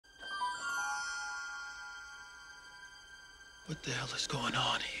What the hell is going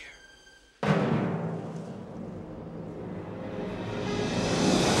on here?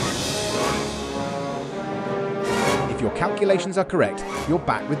 If your calculations are correct, you're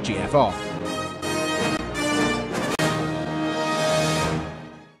back with GFR.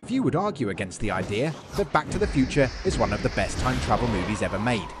 Few would argue against the idea that Back to the Future is one of the best time travel movies ever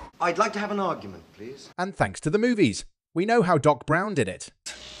made. I'd like to have an argument, please. And thanks to the movies, we know how Doc Brown did it.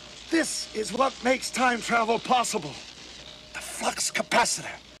 This is what makes time travel possible. The Flux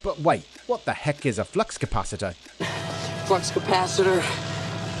Capacitor. But wait, what the heck is a flux capacitor? Flux capacitor,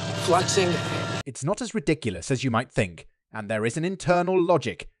 fluxing. It's not as ridiculous as you might think, and there is an internal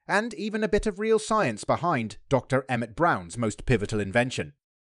logic, and even a bit of real science behind Dr. Emmett Brown's most pivotal invention.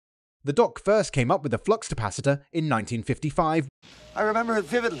 The Doc first came up with the flux capacitor in 1955. I remember it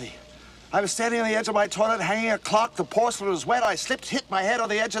vividly. I was standing on the edge of my toilet, hanging a clock. The porcelain was wet. I slipped, hit my head on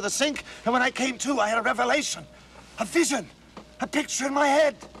the edge of the sink, and when I came to, I had a revelation, a vision, a picture in my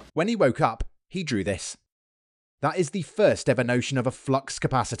head. When he woke up, he drew this. That is the first ever notion of a flux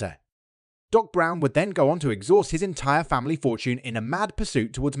capacitor. Doc Brown would then go on to exhaust his entire family fortune in a mad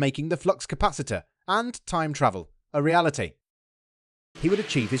pursuit towards making the flux capacitor and time travel a reality. He would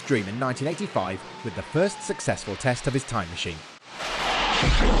achieve his dream in 1985 with the first successful test of his time machine.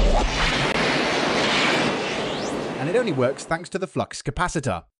 And it only works thanks to the flux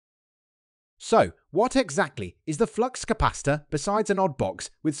capacitor. So, what exactly is the flux capacitor besides an odd box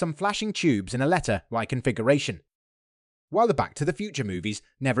with some flashing tubes in a letter-like configuration? While the Back to the Future movies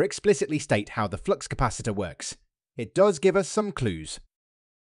never explicitly state how the flux capacitor works, it does give us some clues.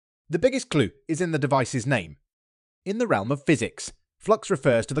 The biggest clue is in the device's name. In the realm of physics, flux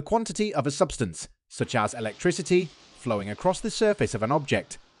refers to the quantity of a substance, such as electricity, flowing across the surface of an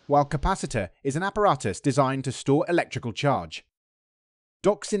object, while capacitor is an apparatus designed to store electrical charge.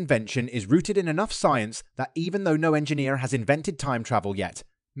 Doc's invention is rooted in enough science that even though no engineer has invented time travel yet,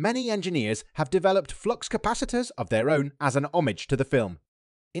 many engineers have developed flux capacitors of their own as an homage to the film.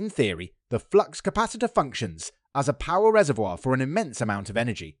 In theory, the flux capacitor functions as a power reservoir for an immense amount of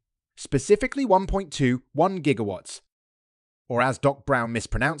energy, specifically 1.21 gigawatts. Or as Doc Brown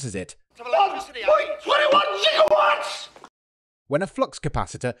mispronounces it, 1.21 gigawatts! When a flux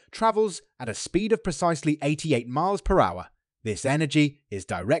capacitor travels at a speed of precisely 88 miles per hour, this energy is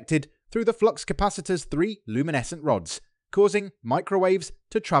directed through the flux capacitor's 3 luminescent rods, causing microwaves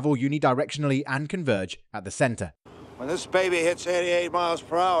to travel unidirectionally and converge at the center. When this baby hits 88 miles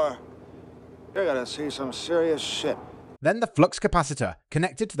per hour, you're gonna see some serious shit. Then the flux capacitor,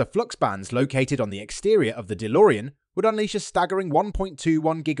 connected to the flux bands located on the exterior of the DeLorean, would unleash a staggering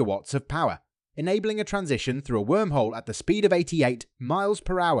 1.21 gigawatts of power, enabling a transition through a wormhole at the speed of 88 miles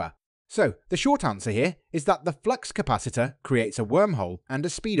per hour. So, the short answer here is that the flux capacitor creates a wormhole and a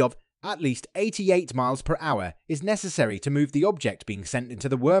speed of at least 88 miles per hour is necessary to move the object being sent into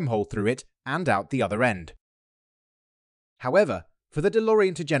the wormhole through it and out the other end. However, for the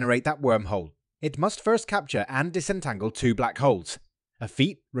DeLorean to generate that wormhole, it must first capture and disentangle 2 black holes, a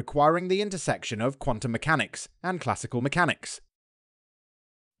feat requiring the intersection of quantum mechanics and classical mechanics.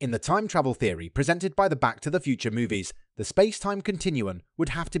 In the time travel theory presented by the Back to the Future movies, the space-time continuum would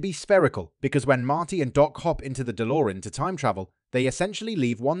have to be spherical because when Marty and Doc hop into the DeLorean to time travel, they essentially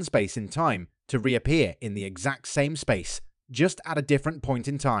leave one space in time to reappear in the exact same space, just at a different point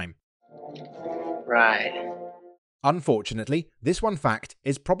in time. Right. Unfortunately, this one fact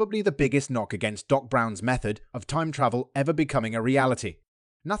is probably the biggest knock against Doc Brown's method of time travel ever becoming a reality.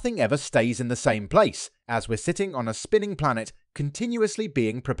 Nothing ever stays in the same place, as we're sitting on a spinning planet continuously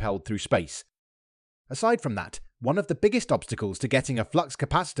being propelled through space. Aside from that, one of the biggest obstacles to getting a flux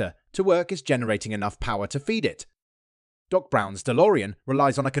capacitor to work is generating enough power to feed it. Doc Brown's DeLorean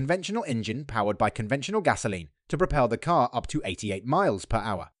relies on a conventional engine powered by conventional gasoline to propel the car up to 88 miles per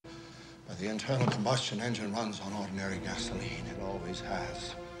hour. But the internal combustion engine runs on ordinary gasoline. It always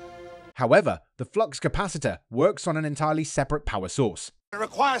has. However, the flux capacitor works on an entirely separate power source. It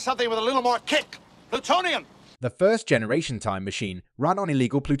requires something with a little more kick. Plutonium! The first generation time machine ran on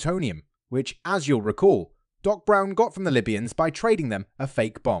illegal plutonium, which, as you'll recall, Doc Brown got from the Libyans by trading them a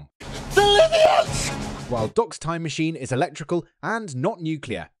fake bomb. The Libyans! While Doc's time machine is electrical and not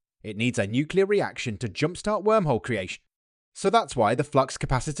nuclear, it needs a nuclear reaction to jumpstart wormhole creation. So that's why the flux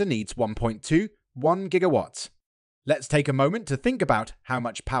capacitor needs 1.21 gigawatts. Let's take a moment to think about how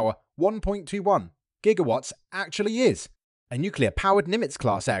much power 1.21 gigawatts actually is. A nuclear-powered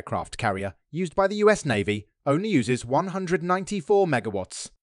Nimitz-class aircraft carrier used by the US Navy only uses 194 megawatts.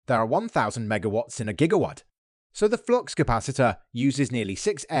 There are 1,000 megawatts in a gigawatt. So the flux capacitor uses nearly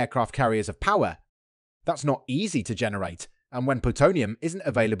 6 aircraft carriers of power. That's not easy to generate, and when plutonium isn't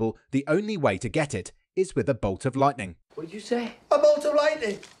available, the only way to get it is with a bolt of lightning. What did you say? A bolt of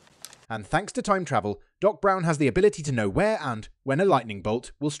lightning. And thanks to time travel, Doc Brown has the ability to know where and when a lightning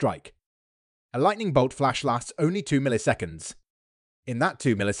bolt will strike. A lightning bolt flash lasts only 2 milliseconds. In that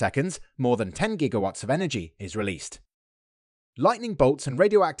 2 milliseconds, more than 10 gigawatts of energy is released. Lightning bolts and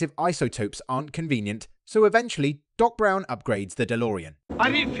radioactive isotopes aren't convenient, so eventually Doc Brown upgrades the DeLorean. I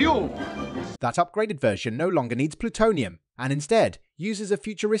need fuel. That upgraded version no longer needs plutonium, and instead uses a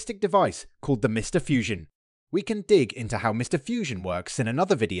futuristic device called the Mr. Fusion. We can dig into how Mr. Fusion works in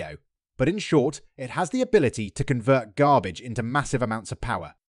another video, but in short, it has the ability to convert garbage into massive amounts of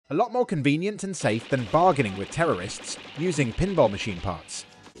power. A lot more convenient and safe than bargaining with terrorists using pinball machine parts.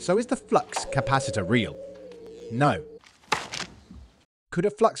 So is the flux capacitor real? No. Could a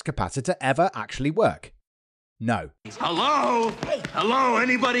flux capacitor ever actually work? No. Hello? Hello,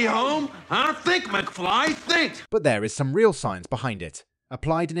 anybody home? Huh? Think, McFly, think! But there is some real science behind it,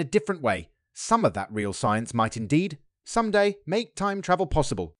 applied in a different way. Some of that real science might indeed, someday, make time travel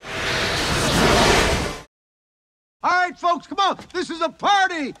possible. All right, folks, come on. This is a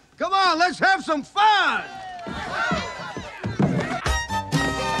party. Come on, let's have some fun.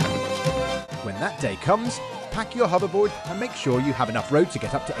 When that day comes, pack your hoverboard and make sure you have enough road to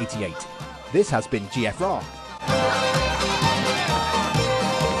get up to 88. This has been GF Raw.